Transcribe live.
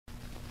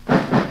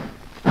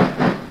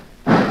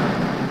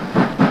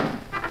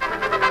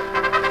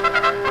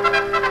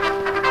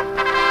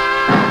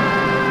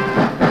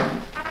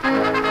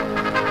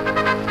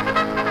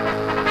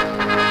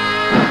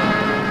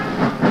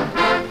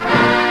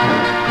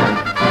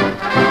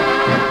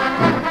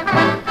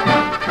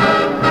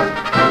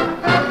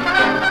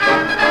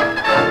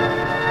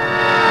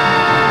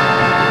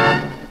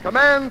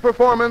Command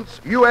Performance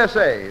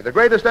USA, the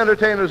greatest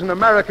entertainers in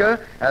America,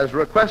 as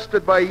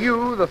requested by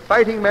you, the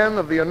fighting men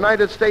of the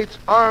United States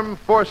Armed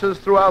Forces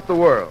throughout the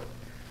world.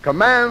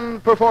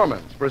 Command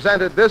Performance,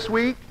 presented this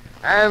week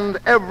and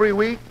every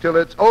week till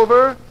it's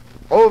over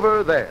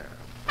there.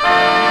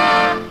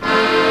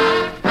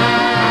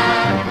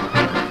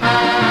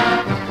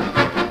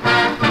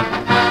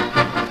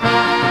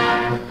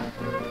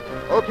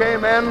 Okay,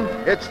 men,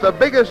 it's the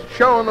biggest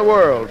show in the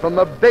world, from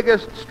the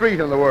biggest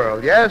street in the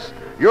world. Yes,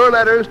 your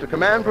letters to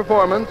Command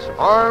Performance,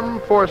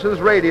 Armed Forces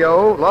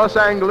Radio, Los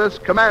Angeles,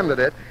 commanded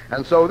it.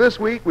 And so this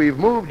week we've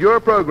moved your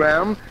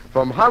program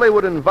from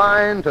Hollywood and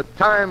Vine to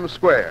Times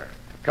Square.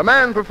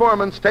 Command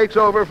Performance takes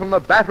over from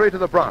the Battery to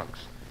the Bronx.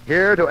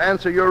 Here to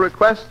answer your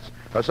requests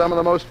are some of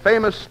the most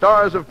famous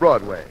stars of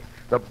Broadway,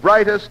 the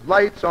brightest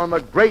lights on the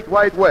Great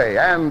White Way.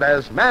 And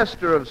as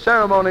master of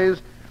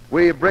ceremonies,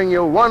 we bring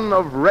you one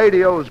of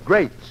radio's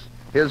greats.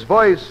 His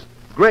voice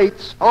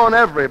grates on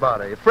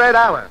everybody. Fred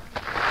Allen.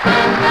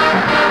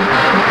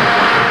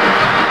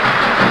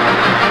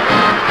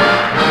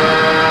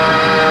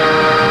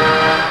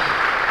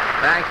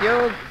 Thank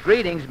you.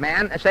 Greetings,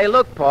 man. Say,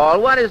 look,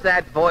 Paul, what is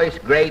that voice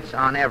grates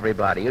on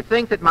everybody? You'd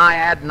think that my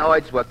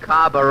adenoids were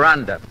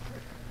carborundum,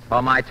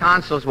 or my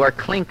tonsils were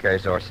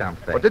clinkers or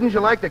something. Well, didn't you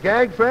like the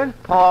gag, Fred?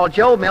 Paul,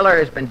 Joe Miller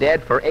has been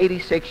dead for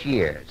 86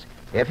 years.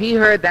 If he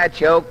heard that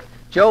joke,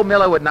 Joe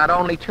Miller would not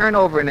only turn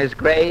over in his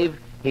grave,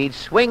 he'd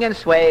swing and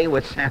sway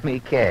with Sammy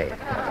Kaye.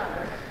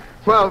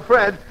 Well,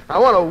 Fred, I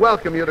want to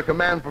welcome you to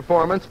Command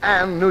Performance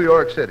and New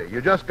York City.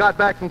 You just got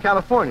back from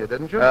California,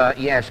 didn't you?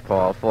 Yes,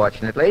 Paul,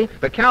 fortunately.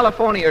 But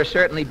California is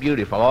certainly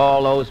beautiful,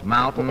 all those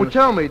mountains. Well,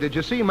 tell me, did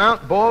you see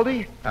Mount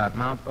Baldy?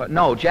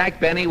 No,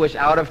 Jack Benny was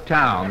out of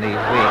town these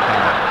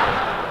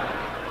weekends.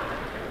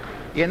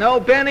 You know,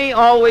 Benny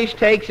always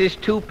takes his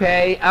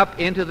toupee up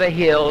into the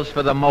hills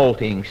for the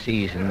molting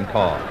season,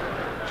 Paul.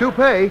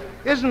 Toupee?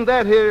 Isn't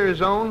that here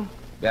his own?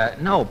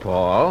 No,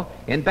 Paul.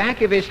 In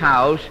back of his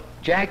house,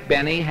 Jack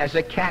Benny has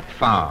a cat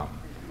farm.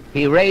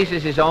 He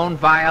raises his own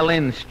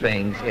violin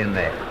strings in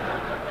there.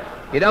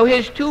 You know,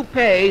 his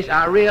toupees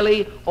are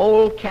really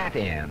old cat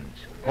ends.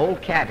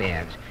 Old cat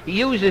ends. He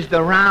uses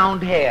the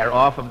round hair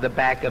off of the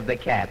back of the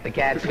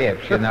cat's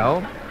hips, you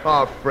know.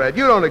 Oh, Fred,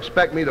 you don't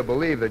expect me to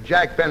believe that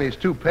Jack Benny's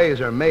toupees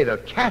are made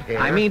of cat hair.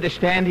 I mean to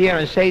stand here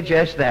and say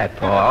just that,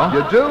 Paul.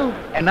 You do?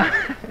 And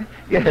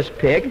yes,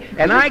 Pig,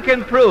 and I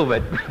can prove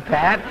it,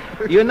 Pat.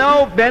 You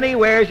know, Benny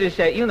wears his,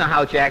 you know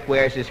how Jack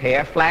wears his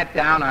hair flat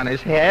down on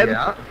his head?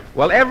 Yeah.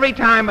 Well, every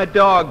time a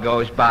dog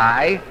goes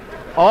by,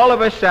 all of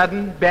a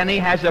sudden, Benny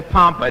has a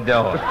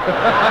pompadour.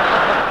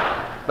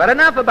 But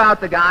enough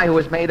about the guy who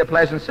has made a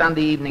pleasant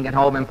Sunday evening at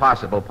home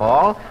impossible,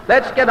 Paul.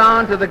 Let's get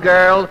on to the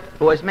girl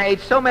who has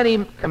made so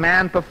many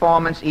Command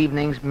Performance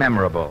evenings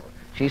memorable.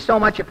 She's so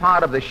much a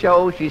part of the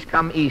show, she's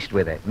come east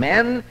with it.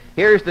 Men,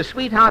 here's the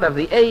sweetheart of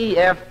the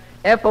AEF,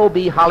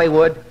 FOB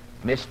Hollywood,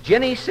 Miss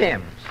Ginny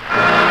Sims.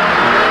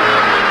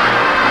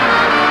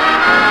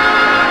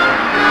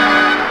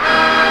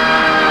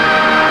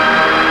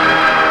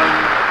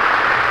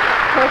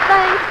 Well,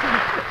 thanks.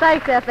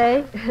 Thanks,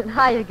 F.A.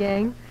 Hiya,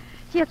 gang.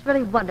 Gee, it's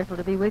really wonderful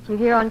to be with you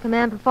here on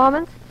Command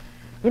Performance.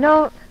 You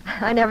know,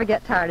 I never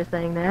get tired of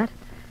saying that.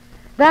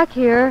 Back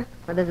here,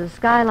 where there's a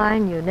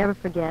skyline you never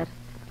forget,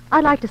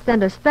 I'd like to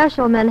send a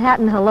special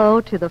Manhattan hello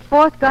to the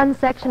 4th Gun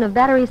Section of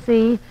Battery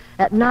C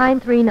at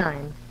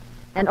 939.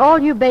 And all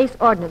you base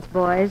ordnance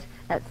boys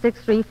at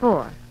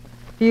 634.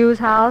 Fuse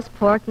House,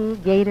 Porky,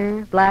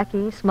 Gator,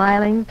 Blackie,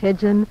 Smiling,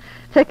 Pigeon,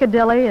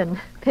 Piccadilly, and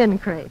Pin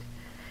Crate.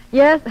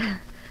 Yes,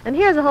 and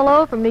here's a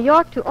hello from New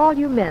York to all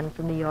you men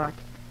from New York.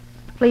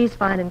 Please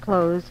find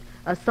enclosed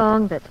a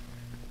song that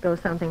goes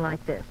something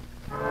like this.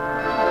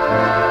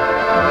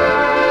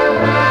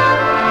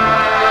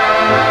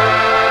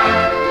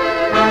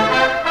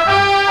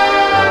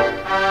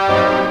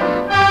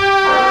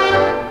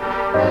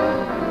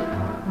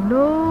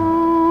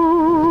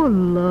 No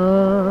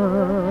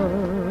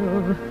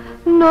love,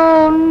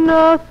 no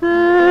nothing,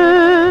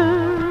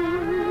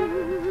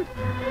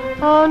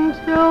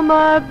 until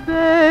my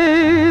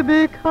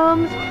baby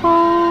comes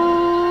home.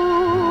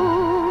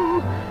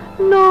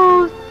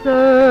 No,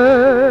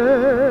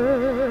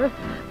 sir,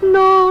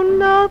 no,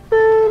 nothing,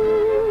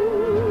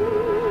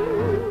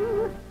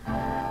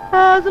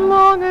 as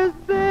long as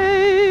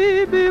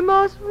baby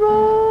must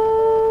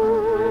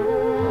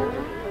roam.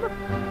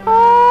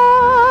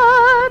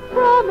 I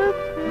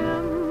promised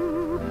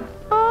him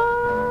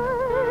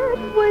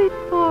I'd wait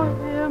for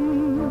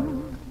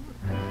him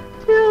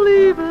till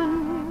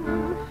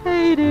even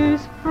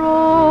Hades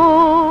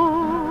froze.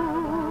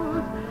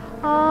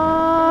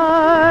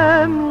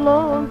 I'm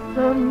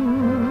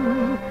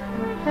lonesome,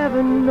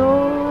 heaven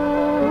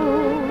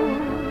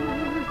knows,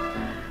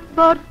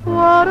 but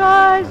what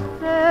I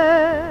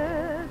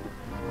said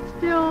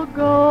still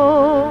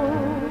goes.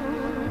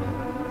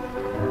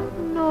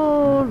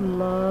 No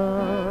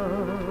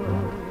love,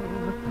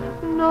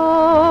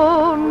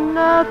 no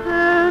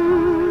nothing,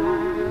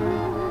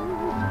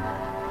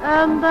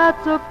 and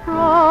that's a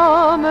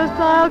promise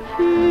I'll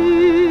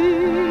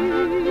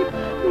keep.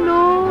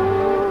 No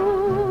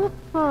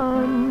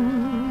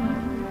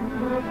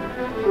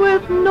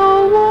with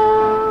no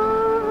one.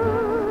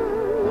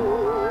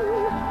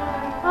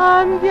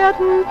 I'm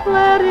getting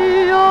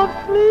plenty of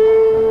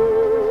sleep.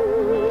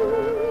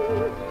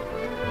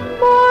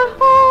 My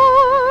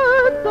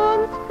heart's on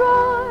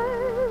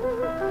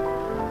strike,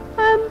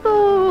 and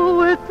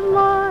though it's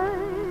like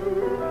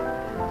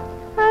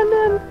an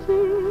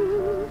empty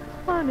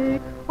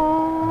honeycomb,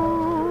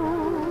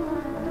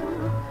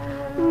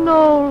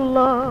 no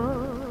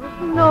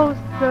love, no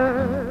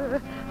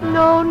sir,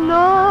 no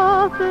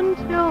nothing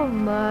till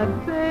my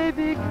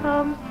baby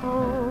comes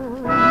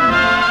home.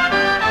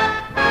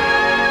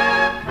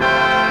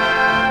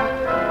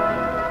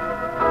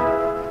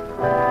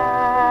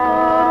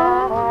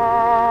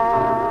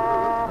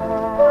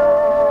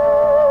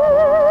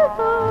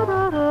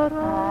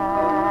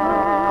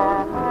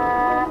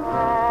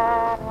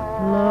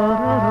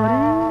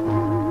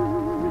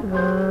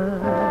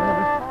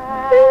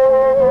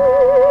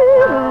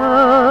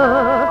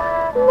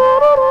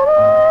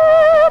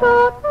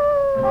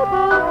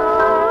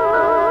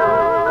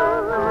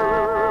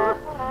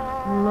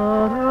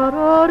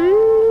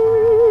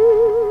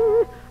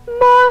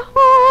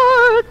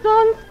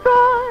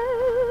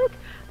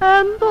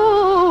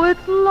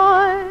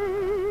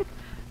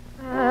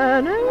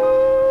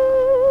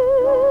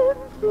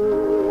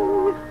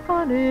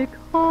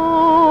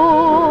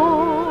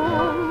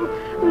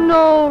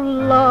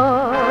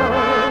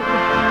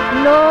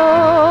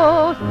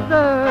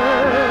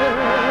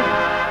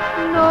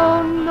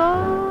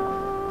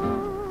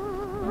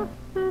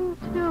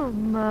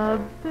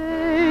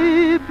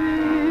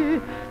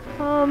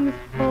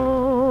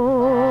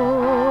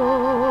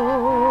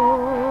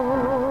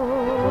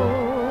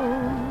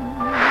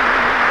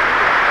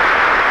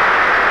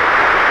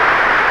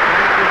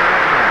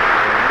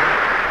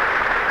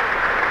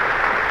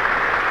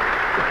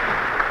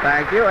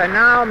 Thank you. And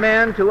now,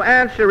 men, to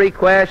answer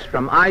requests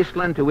from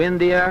Iceland to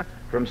India,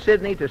 from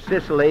Sydney to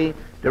Sicily,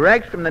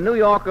 direct from the New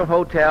Yorker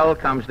Hotel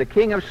comes the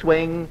King of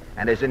Swing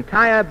and his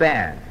entire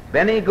band,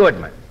 Benny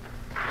Goodman.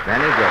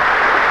 Benny Goodman.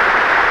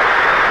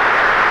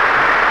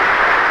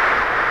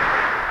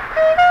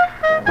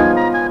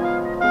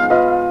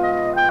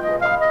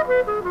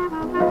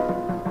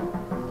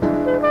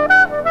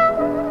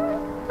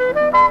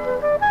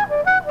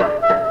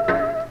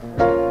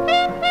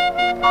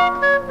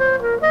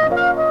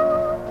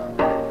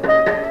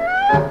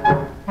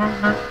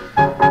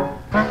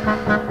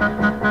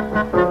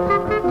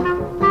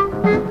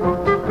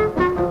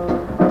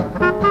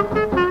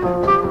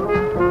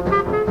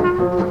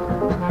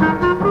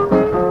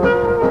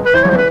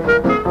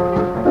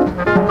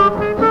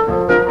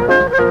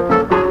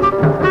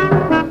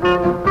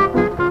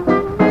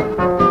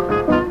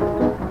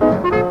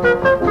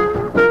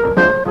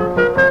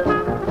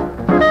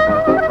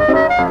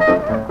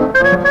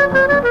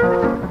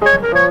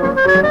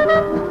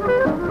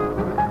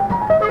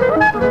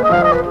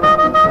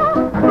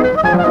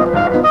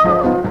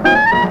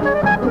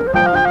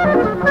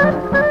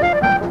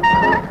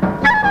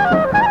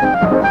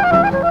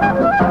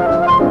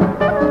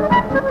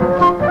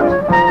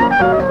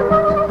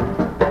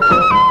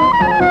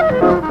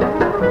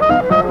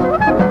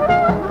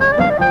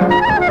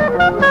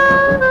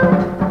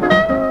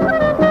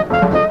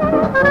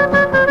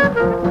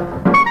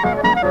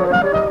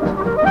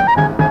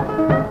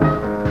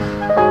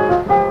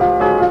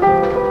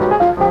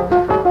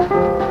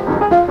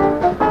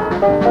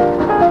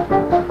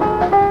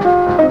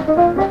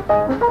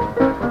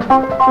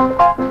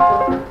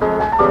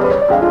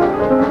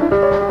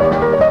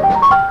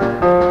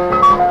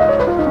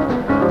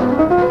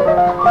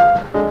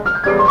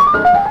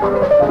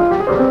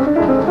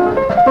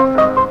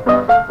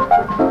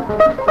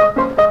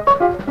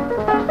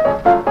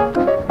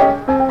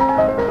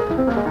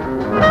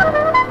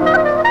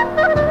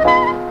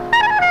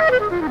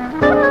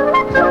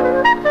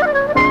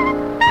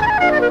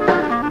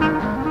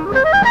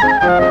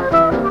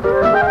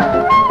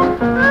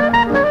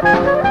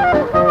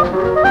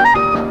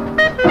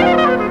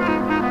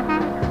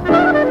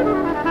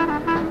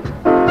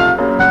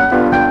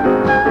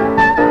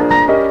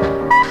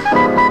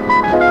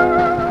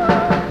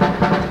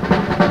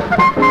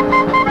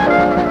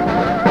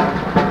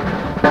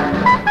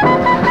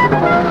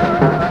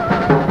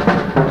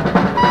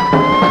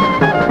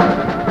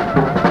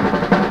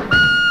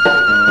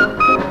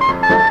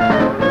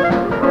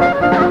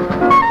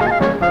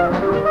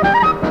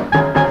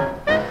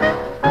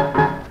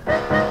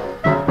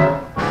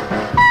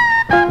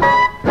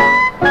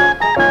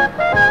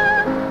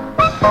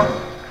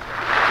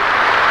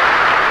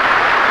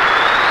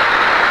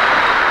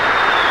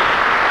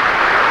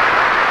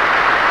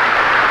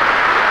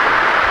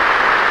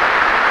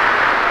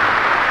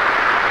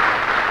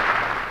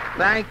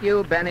 Thank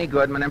you, Benny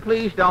Goodman, and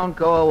please don't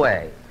go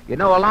away. You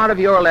know, a lot of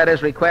your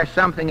letters request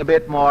something a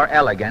bit more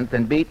elegant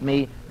than beat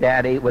me,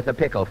 Daddy, with a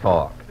pickle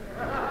fork.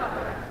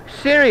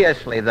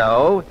 Seriously,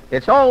 though,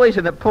 it's always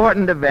an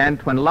important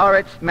event when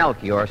Lauritz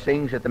Melchior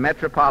sings at the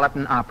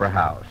Metropolitan Opera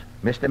House.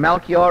 Mr.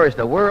 Melchior is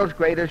the world's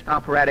greatest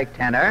operatic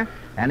tenor,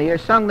 and he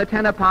has sung the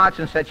tenor parts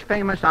in such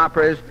famous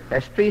operas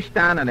as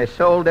Tristan and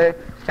Isolde,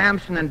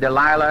 Samson and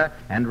Delilah,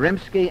 and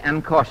Rimsky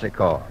and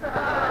Korsakov.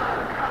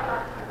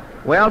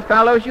 Well,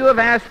 fellows, you have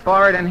asked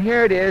for it, and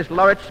here it is,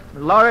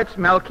 Lauritz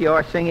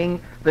Melchior singing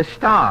The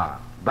Star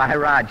by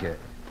Rogers.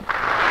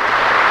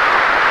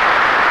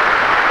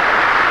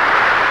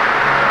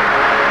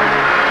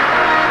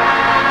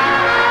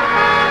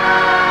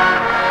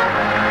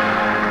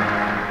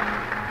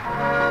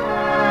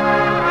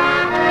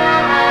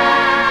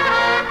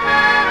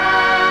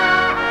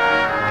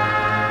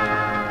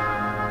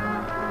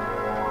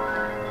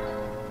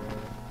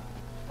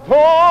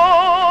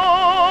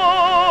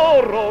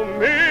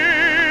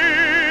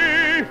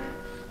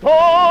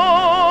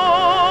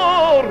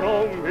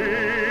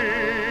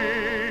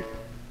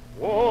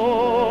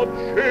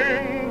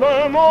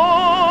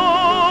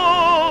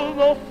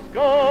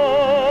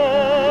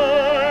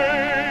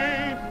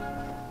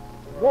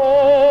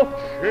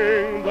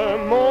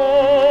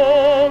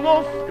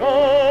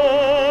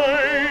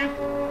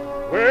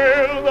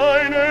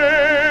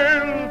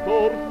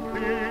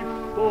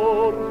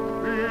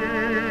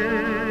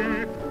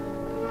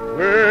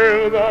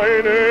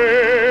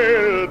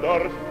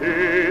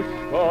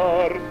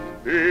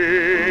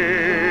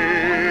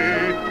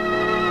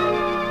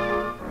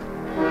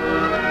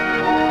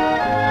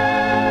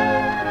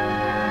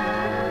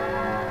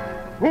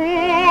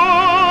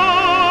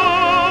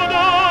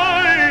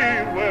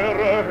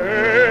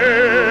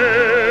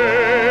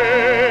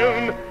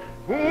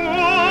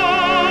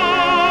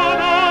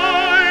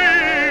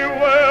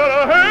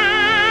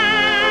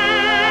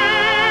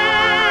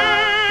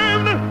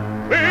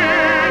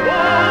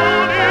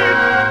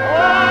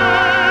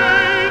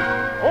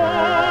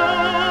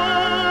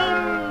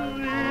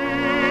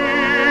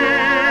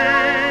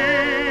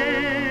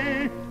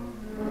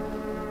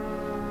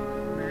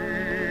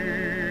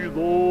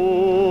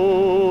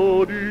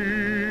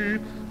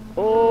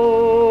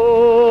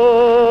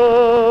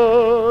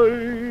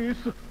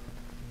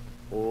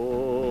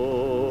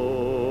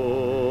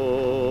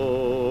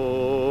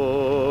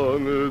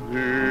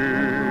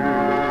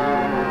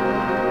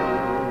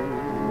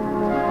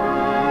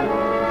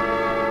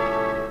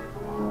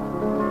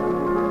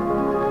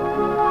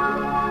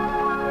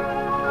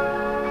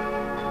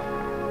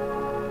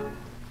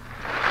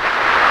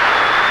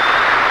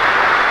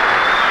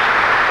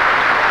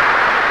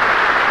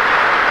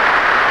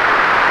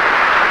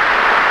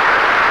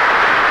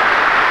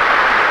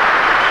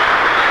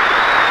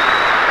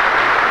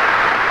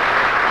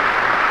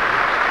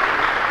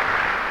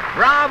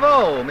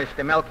 Bravo,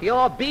 Mr.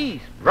 Melchior.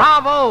 Beast.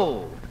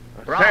 Bravo.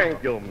 Bravo.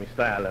 Thank you, Mr.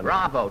 Allen.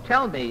 Bravo.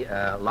 Tell me,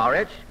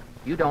 Lauritz,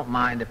 you don't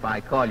mind if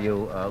I call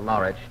you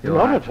Lauritz, do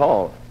Not I? at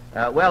all.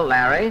 Well,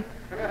 Larry,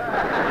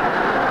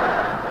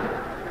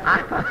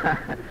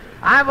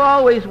 I've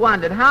always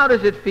wondered, how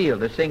does it feel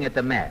to sing at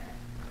the Met?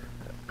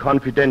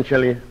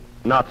 Confidentially,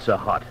 not so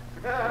hot.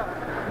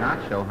 Not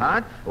so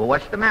hot? Well,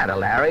 what's the matter,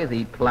 Larry?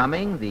 The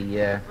plumbing,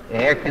 the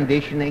air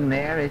conditioning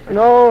there is...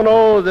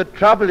 No, the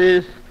trouble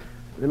is,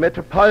 the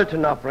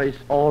Metropolitan Opera is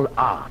all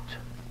art.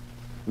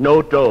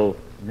 No dough.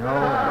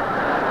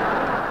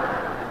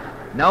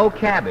 No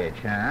cabbage,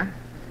 huh?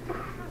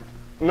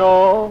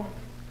 No,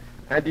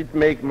 and it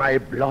make my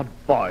blood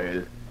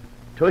boil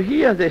to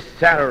hear the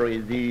salary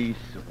these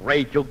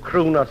radio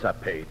crooners are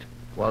paid.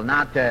 Well,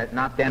 not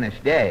Dennis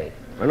Day.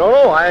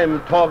 No,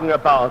 I'm talking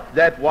about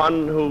that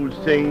one who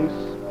sings...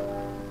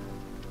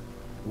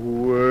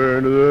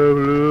 When the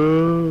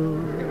blue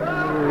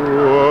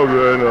of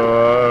the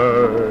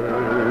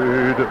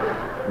night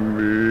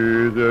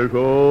meets the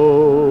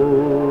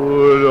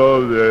cold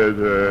of the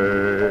day.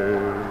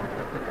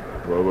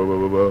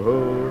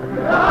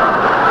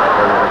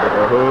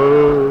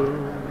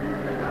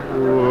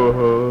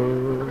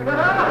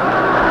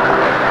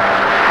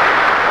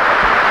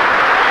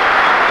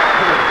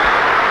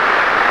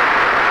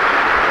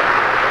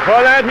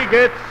 For that he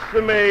gets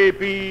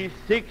maybe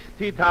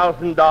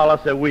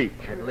 $60,000 a week.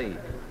 At least.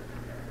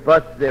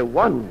 But the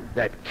one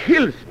that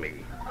kills me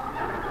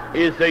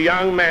is the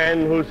young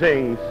man who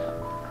sings.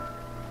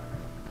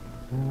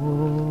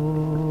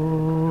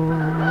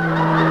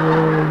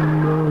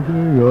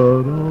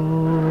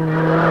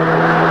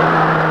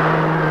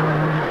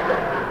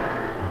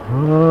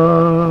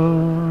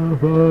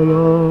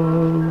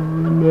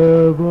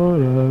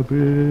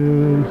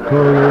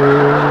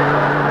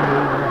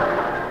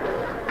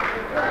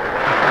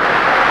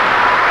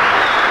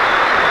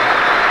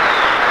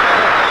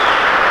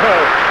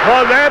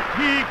 For that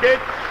he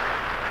gets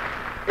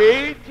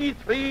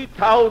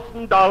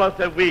 $83,000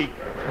 a week.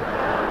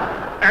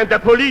 And the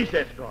police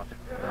escort.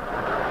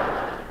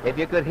 If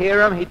you could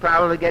hear him, he'd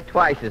probably get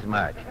twice as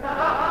much.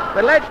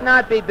 But let's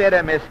not be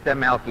bitter, Mr.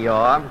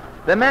 Melchior.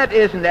 The Met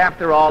isn't,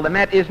 after all, the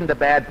Met isn't a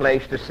bad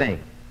place to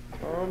sing.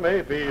 Oh,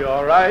 maybe you're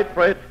all right,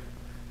 Fred.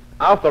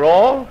 After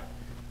all,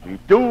 we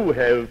do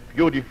have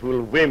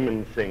beautiful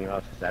women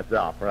singers at the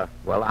opera.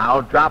 Well,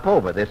 I'll drop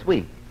over this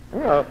week.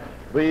 Well,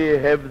 we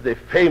have the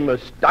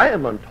famous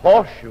Diamond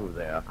Horseshoe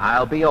there.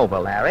 I'll be over,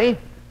 Larry.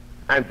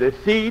 And the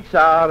seats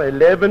are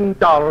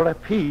 $11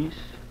 apiece.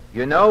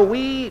 You know,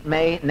 we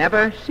may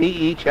never see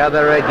each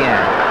other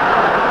again.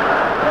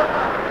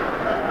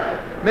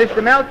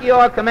 Mr.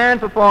 Melchior, Command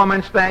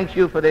Performance thanks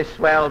you for this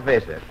swell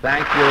visit.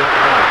 Thank you.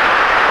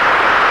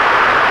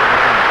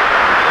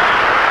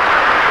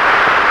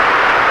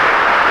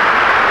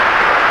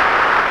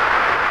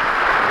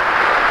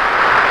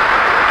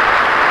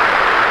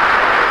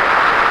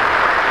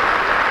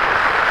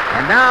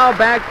 And now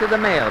back to the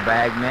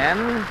mailbag,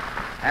 men.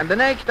 And the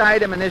next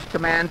item in this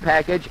command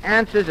package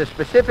answers a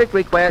specific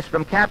request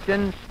from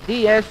Captain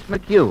D.S.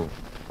 McHugh,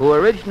 who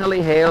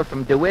originally hailed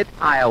from DeWitt,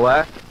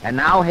 Iowa, and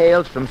now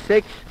hails from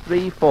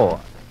 634.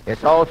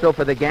 It's also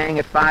for the gang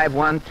at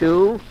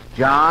 512,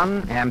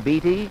 John,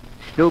 Ambiti,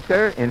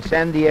 Stuker,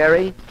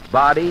 Incendiary,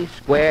 Body,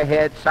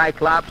 Squarehead,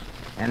 Cyclops,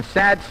 and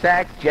Sad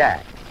Sack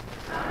Jack.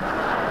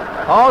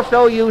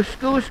 Also, you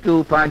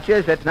skoo-skoo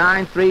punchers at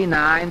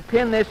 939,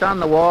 pin this on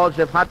the walls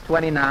of Hut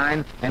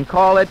 29 and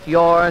call it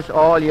Yours,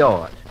 All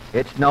Yours.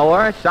 It's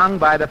Noah, sung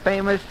by the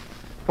famous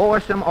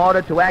foursome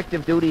ordered to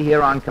active duty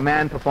here on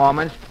Command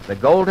Performance, the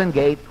Golden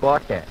Gate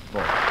Quartet.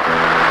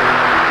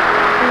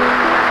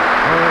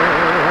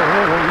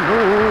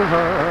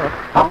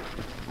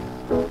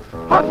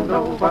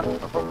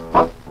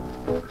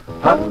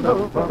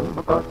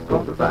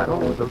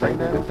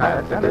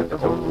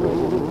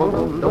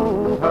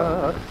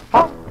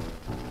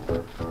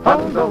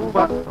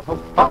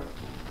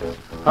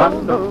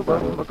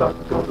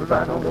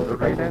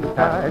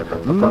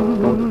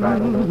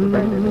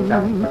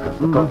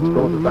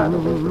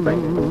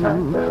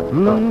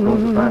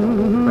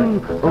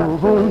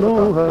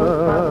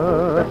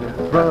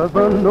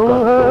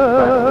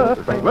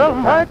 Well,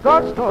 my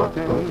God's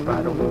talking,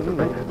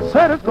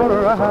 said it's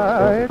gonna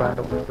ride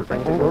over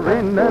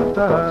rain and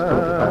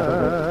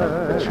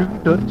tide. True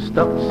done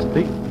stop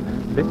still,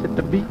 listen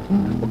to me.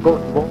 We're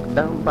going to walk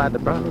down by the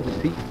briny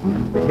sea.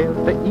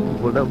 Beheld the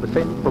evil of a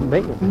sinful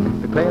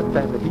man, declared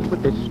that he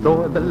would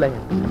destroy the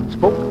land.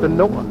 Spoke to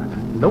Noah,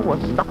 Noah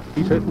stopped.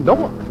 He said,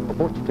 Noah, I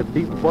want you to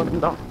build one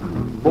knock.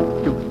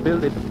 Won't you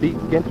build it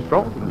big and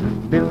strong?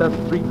 Build a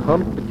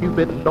 300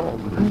 cubit long,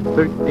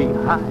 30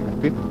 high,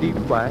 50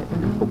 wide.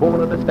 I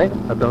won't understand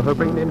the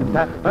raining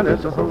tide. And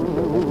it's a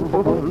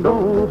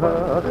Noah,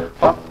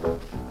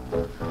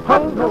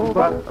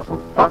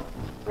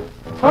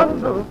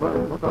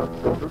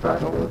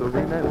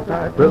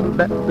 well,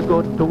 that's the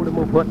God told him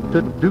of what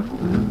to do.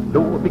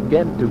 Noah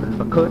began to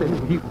cut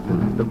and hew.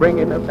 The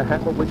bringing of the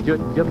hammer was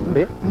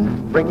judgment,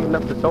 bringing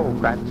up the song,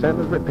 cracks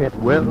and repent.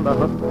 Well,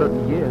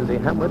 100 years they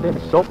hammered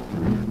and sawed,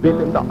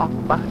 building the ark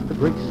by the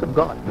grace of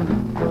God.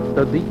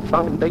 After the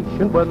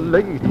foundation was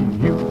laid, he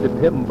used the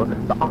timber,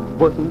 the ark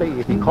was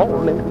made. He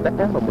called in the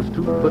animals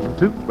 2 for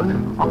 2,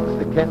 ox,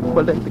 the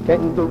camel, and the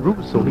kangaroo.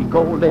 So he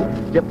called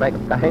in Jeff like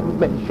the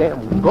ham and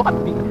sham.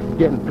 God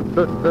began to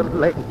flood the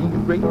land. He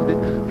raised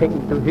it,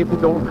 came to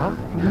heaven on high,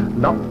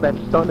 knocked that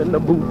sun and the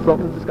moon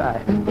from the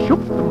sky,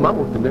 shook the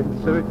mountain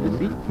and surged the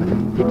sea,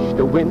 hitched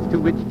the winds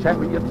to its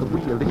chariot the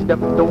wheel. He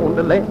stepped on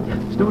the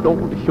land, stood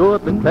on the shore,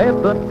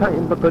 declared the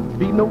time but could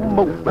be no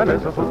more. And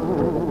as a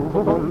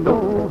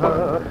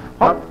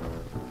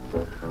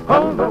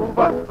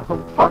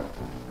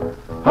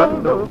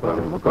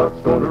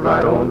God's gonna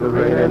ride on the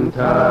rain and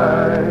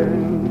tide.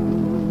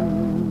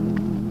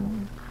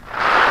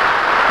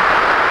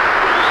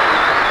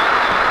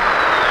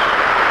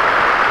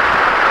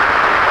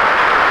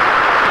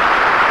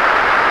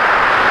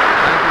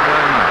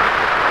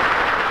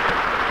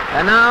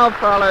 And now,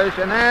 fellas,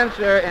 in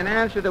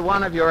answer to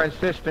one of your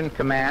insistent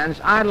commands,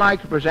 I'd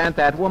like to present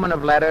that woman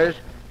of letters.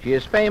 She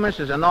is famous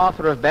as an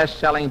author of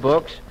best-selling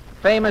books,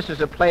 famous as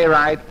a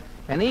playwright,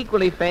 and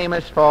equally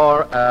famous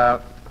for,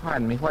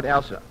 pardon me, what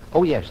else?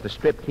 Oh, yes, the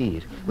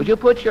striptease. Would you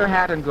put your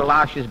hat and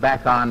galoshes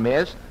back on,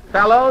 miss?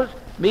 Fellows,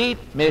 meet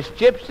Miss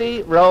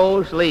Gypsy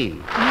Rose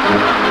Lee.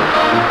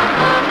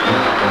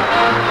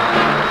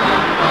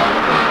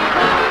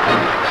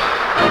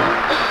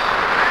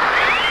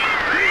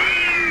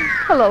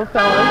 Hello,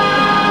 fellas.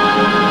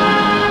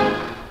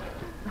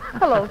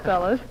 Hello,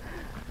 fellas.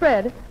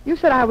 Fred, you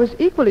said I was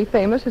equally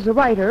famous as a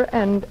writer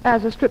and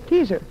as a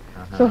stripteaser.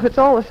 So if it's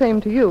all the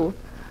same to you,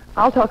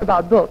 I'll talk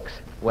about books.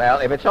 Well,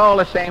 if it's all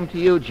the same to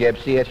you,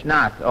 Gypsy, it's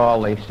not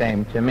all the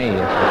same to me.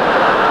 It's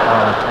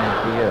all the same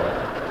to you.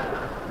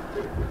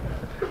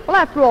 Well,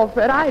 after all,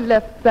 Fred, I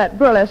left that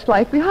burlesque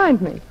life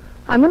behind me.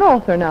 I'm an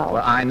author now.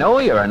 Well, I know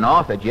you're an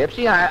author,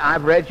 Gypsy.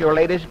 I've read your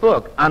latest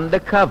book,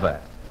 Undercover.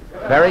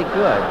 Very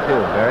good,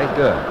 too. Very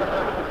good.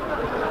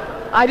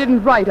 I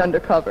didn't write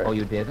Undercover. Oh,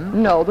 you didn't?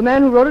 No, the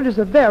man who wrote it is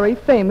a very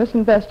famous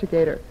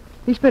investigator.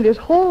 He spent his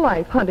whole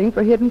life hunting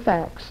for hidden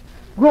facts,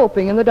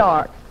 groping in the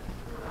dark,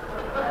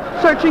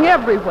 searching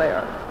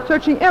everywhere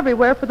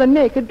for the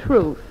naked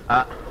truth.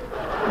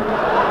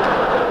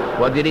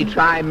 Well, did he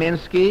try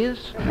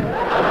Minsky's?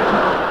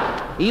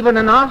 Even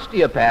an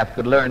osteopath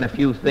could learn a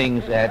few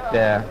things at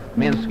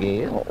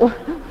Minsky's. Oh,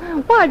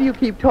 Why do you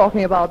keep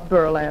talking about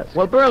burlesque?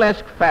 Well,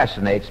 burlesque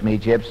fascinates me,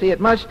 Gypsy. It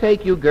must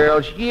take you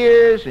girls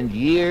years and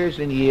years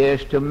and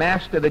years to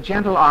master the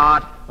gentle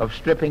art of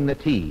stripping the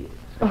teeth.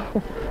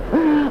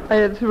 Oh,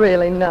 it's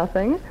really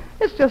nothing.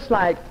 It's just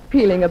like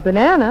peeling a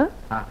banana.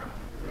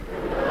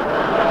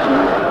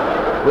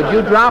 Would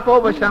you drop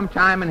over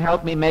sometime and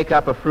help me make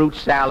up a fruit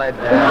salad?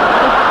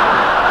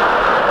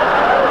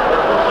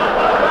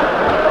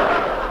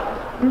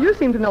 You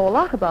seem to know a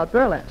lot about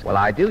burlesque. Well,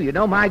 I do. You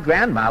know, my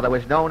grandmother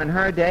was known in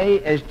her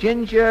day as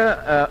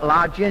Ginger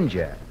La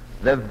Ginger,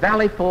 the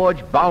Valley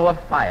Forge Ball of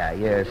Fire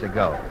years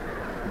ago.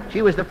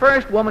 She was the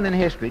first woman in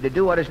history to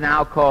do what is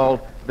now called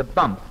the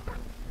bump.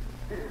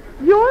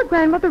 Your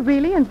grandmother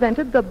really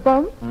invented the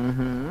bump?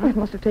 Mm-hmm. It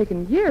must have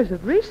taken years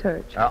of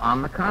research.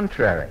 On the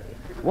contrary.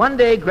 One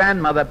day,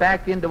 Grandmother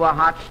backed into a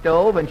hot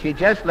stove, and she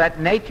just let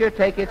nature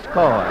take its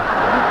course.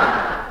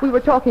 We were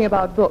talking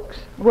about books,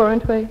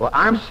 weren't we? Well,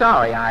 I'm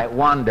sorry I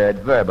wandered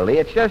verbally.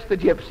 It's just the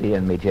gypsy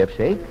in me,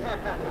 Gypsy.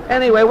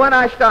 Anyway, what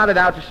I started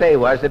out to say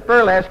was that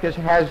burlesque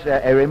has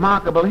a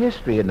remarkable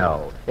history, you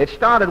know. It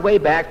started way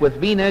back with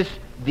Venus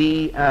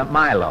de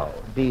Milo.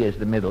 D is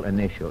the middle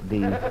initial,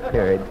 D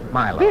period,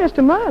 Milo. Venus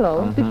de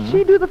Milo? Mm-hmm. Did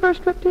she do the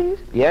first striptease?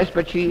 Yes,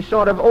 but she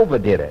sort of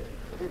overdid it.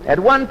 At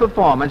one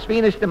performance,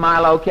 Venus de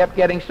Milo kept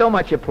getting so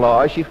much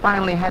applause, she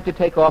finally had to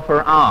take off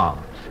her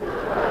arms.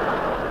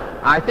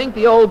 I think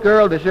the old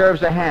girl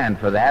deserves a hand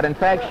for that. In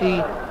fact,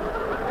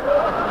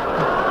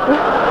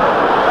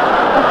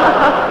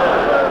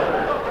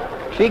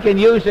 she can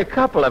use a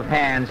couple of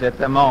hands at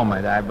the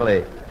moment, I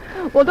believe.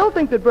 Well, don't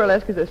think that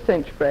burlesque is a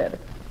cinch, Fred.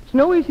 It's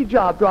no easy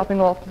job dropping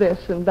off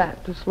this and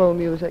that to slow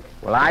music.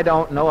 Well, I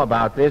don't know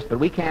about this, but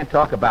we can't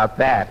talk about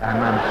that,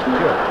 I'm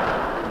sure.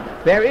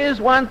 There is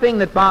one thing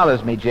that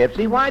bothers me,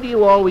 Gypsy. Why do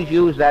you always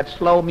use that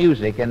slow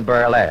music in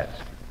burlesque?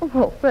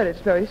 Well, Fred,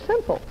 it's very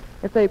simple.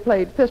 If they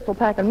played Pistol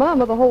Packin'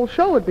 Mama, the whole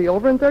show would be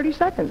over in 30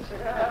 seconds.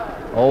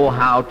 Oh,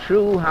 how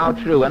true, how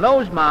true. And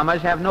those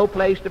mamas have no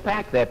place to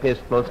pack their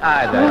pistols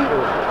either.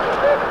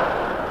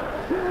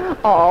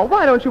 Oh,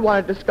 why don't you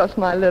want to discuss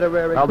my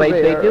literary Oh,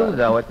 career? they do,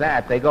 though, at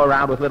that. They go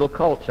around with little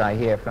Colts, I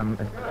hear, from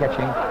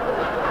catching.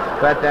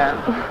 But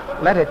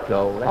let it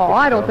go. Let it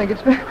I don't go. think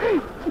it's...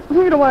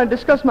 You don't want to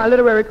discuss my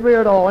literary career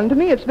at all, and to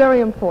me it's very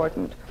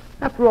important.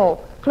 After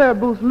all, Claire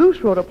Booth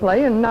Luce wrote a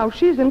play, and now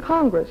she's in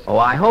Congress. Oh,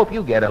 I hope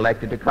you get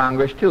elected to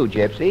Congress, too,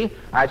 Gypsy.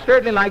 I'd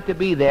certainly like to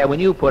be there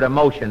when you put a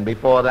motion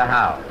before the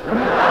House.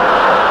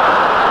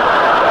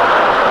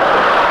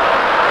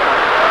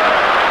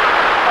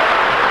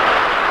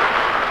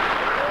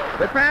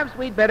 But perhaps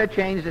we'd better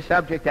change the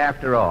subject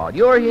after all.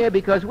 You're here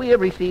because we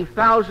have received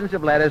thousands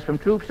of letters from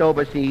troops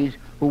overseas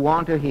who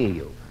want to hear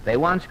you. They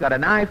once got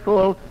an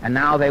eyeful, and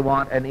now they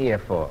want an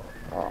earful.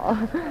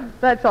 Oh,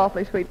 that's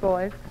awfully sweet,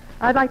 boys.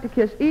 I'd like to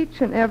kiss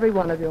each and every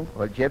one of you.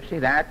 Well, Gypsy,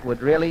 that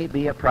would really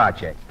be a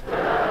project.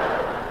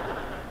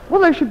 Well,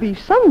 there should be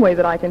some way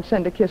that I can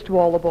send a kiss to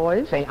all the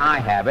boys. Say, I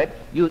have it.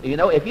 You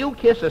know, if you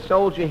kiss a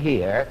soldier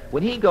here,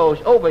 when he goes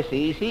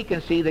overseas, he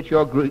can see that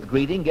your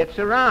greeting gets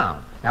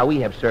around. Now, we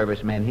have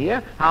servicemen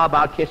here. How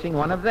about kissing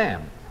one of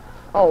them?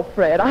 Oh,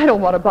 Fred, I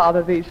don't want to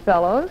bother these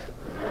fellows.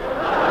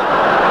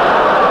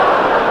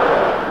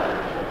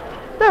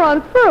 They're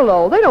on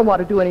furlough. They don't want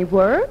to do any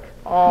work.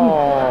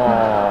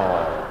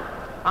 Oh,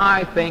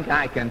 I think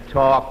I can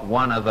talk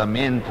one of them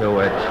into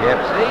it,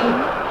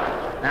 Gypsy.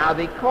 Now,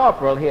 the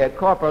corporal here,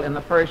 corporal in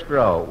the first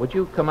row, would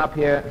you come up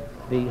here,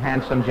 the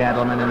handsome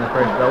gentleman in the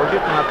first row? Would you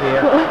come up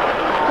here?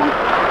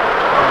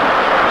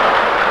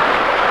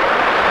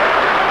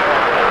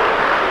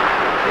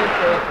 This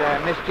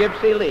is Miss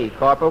Gypsy Lee.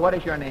 Corporal, what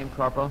is your name,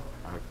 Corporal?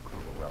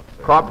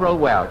 Corporal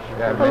Welch.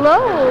 Hello.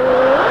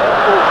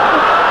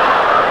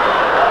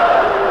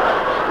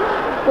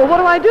 Well, what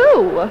do I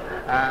do?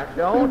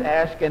 Don't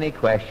ask any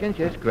questions.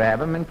 Just grab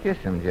him and kiss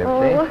him,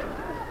 Gypsy. Oh.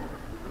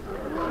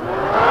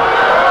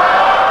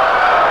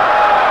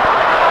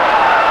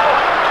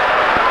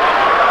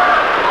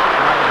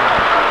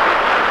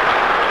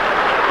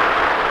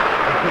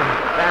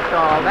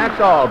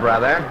 That's all,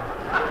 brother.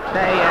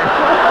 Say,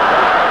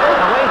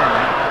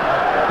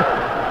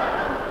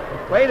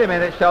 wait a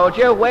minute,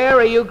 soldier. Where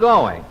are you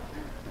going?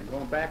 I'm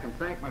going back and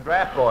thank my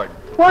draft board.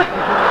 What?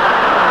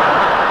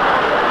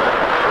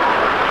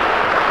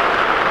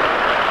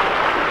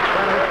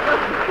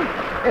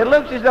 It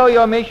looks as though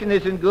your mission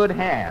is in good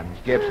hands,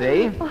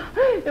 Gypsy.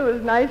 It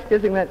was nice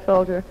kissing that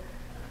soldier.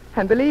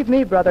 And believe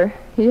me, brother,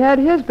 he had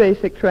his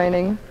basic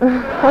training.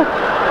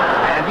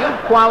 And you've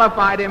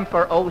qualified him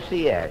for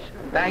OCS.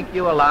 Thank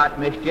you a lot,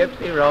 Miss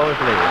Gypsy Rose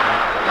Lee.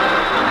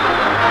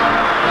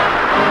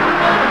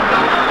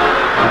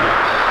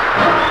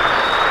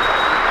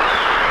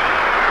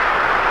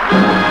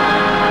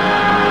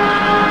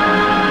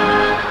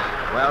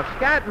 Well,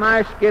 scat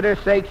my skitter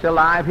sakes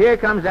alive, here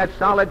comes that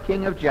solid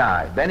king of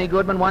jive. Benny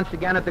Goodman once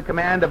again at the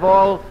command of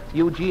all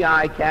you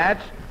GI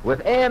cats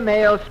with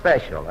Airmail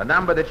Special, a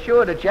number that's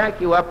sure to jack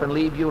you up and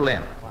leave you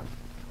limp.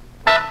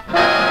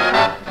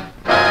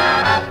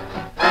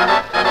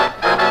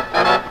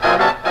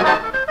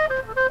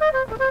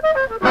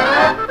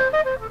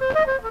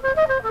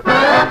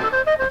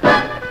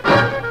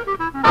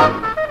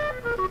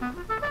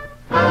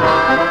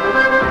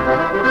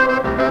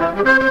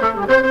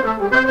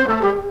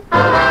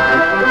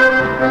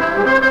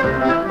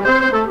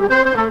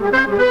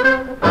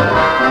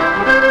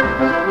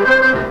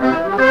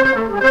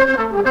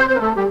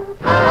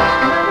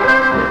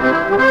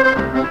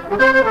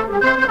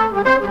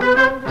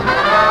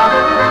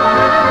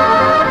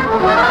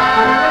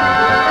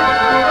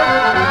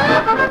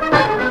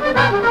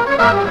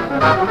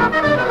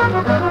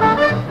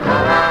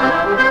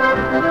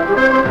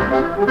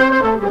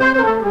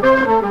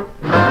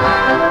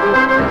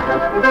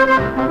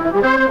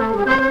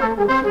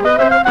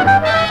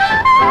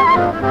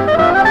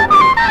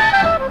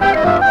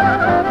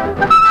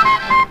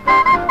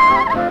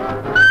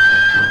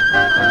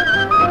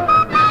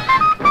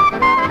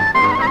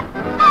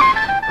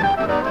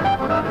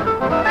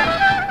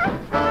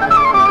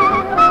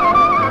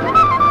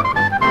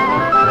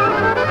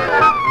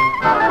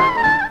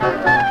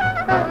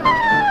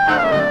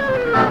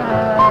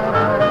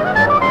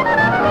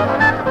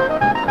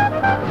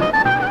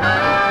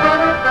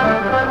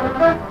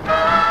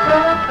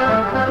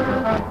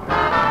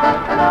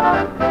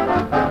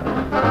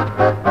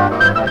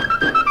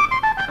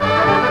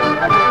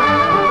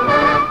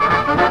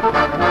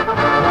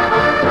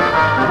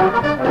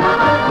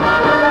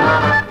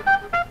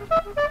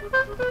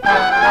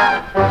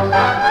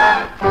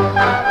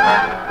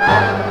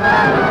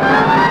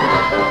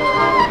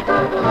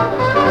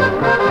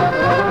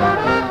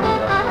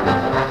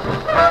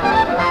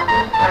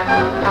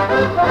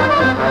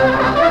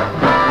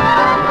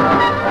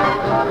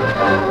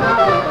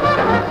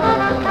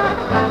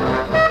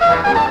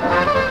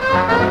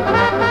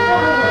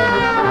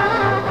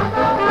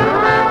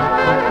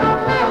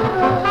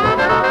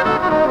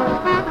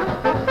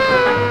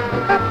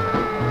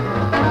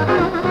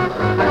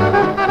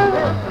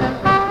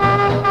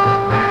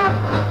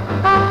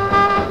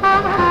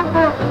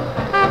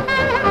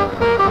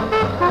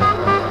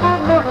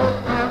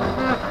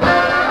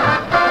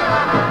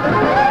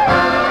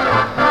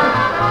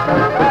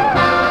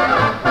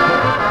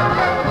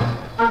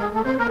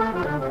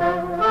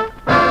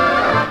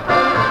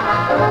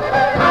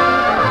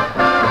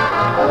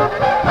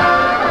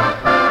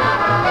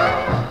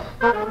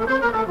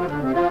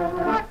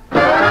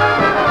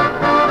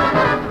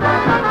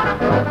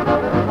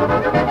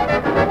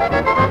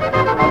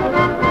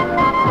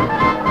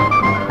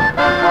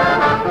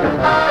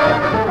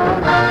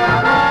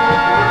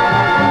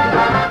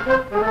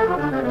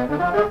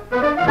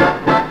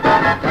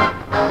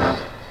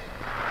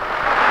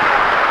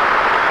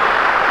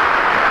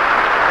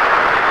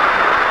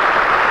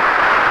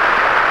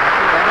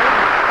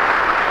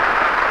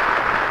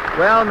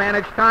 Well, men,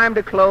 it's time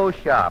to close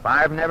shop.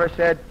 I've never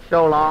said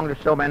so long to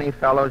so many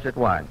fellows at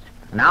once.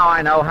 Now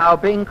I know how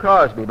Bing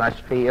Crosby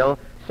must feel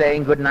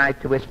saying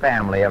goodnight to his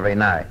family every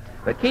night.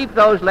 But keep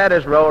those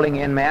letters rolling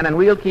in, men, and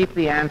we'll keep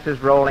the answers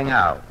rolling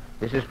out.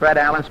 This is Fred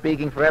Allen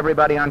speaking for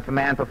everybody on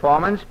Command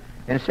Performance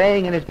and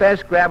saying in his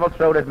best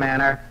gravel-throated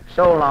manner,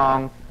 so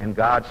long and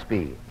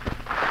Godspeed.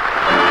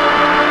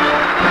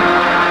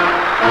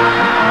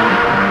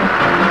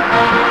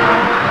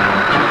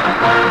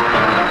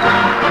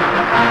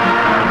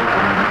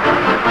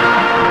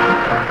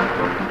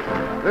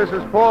 This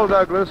is Paul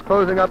Douglas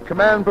closing up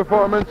Command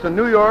Performance in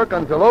New York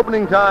until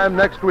opening time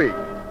next week.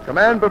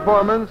 Command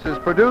Performance is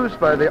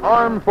produced by the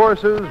Armed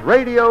Forces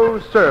Radio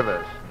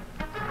Service.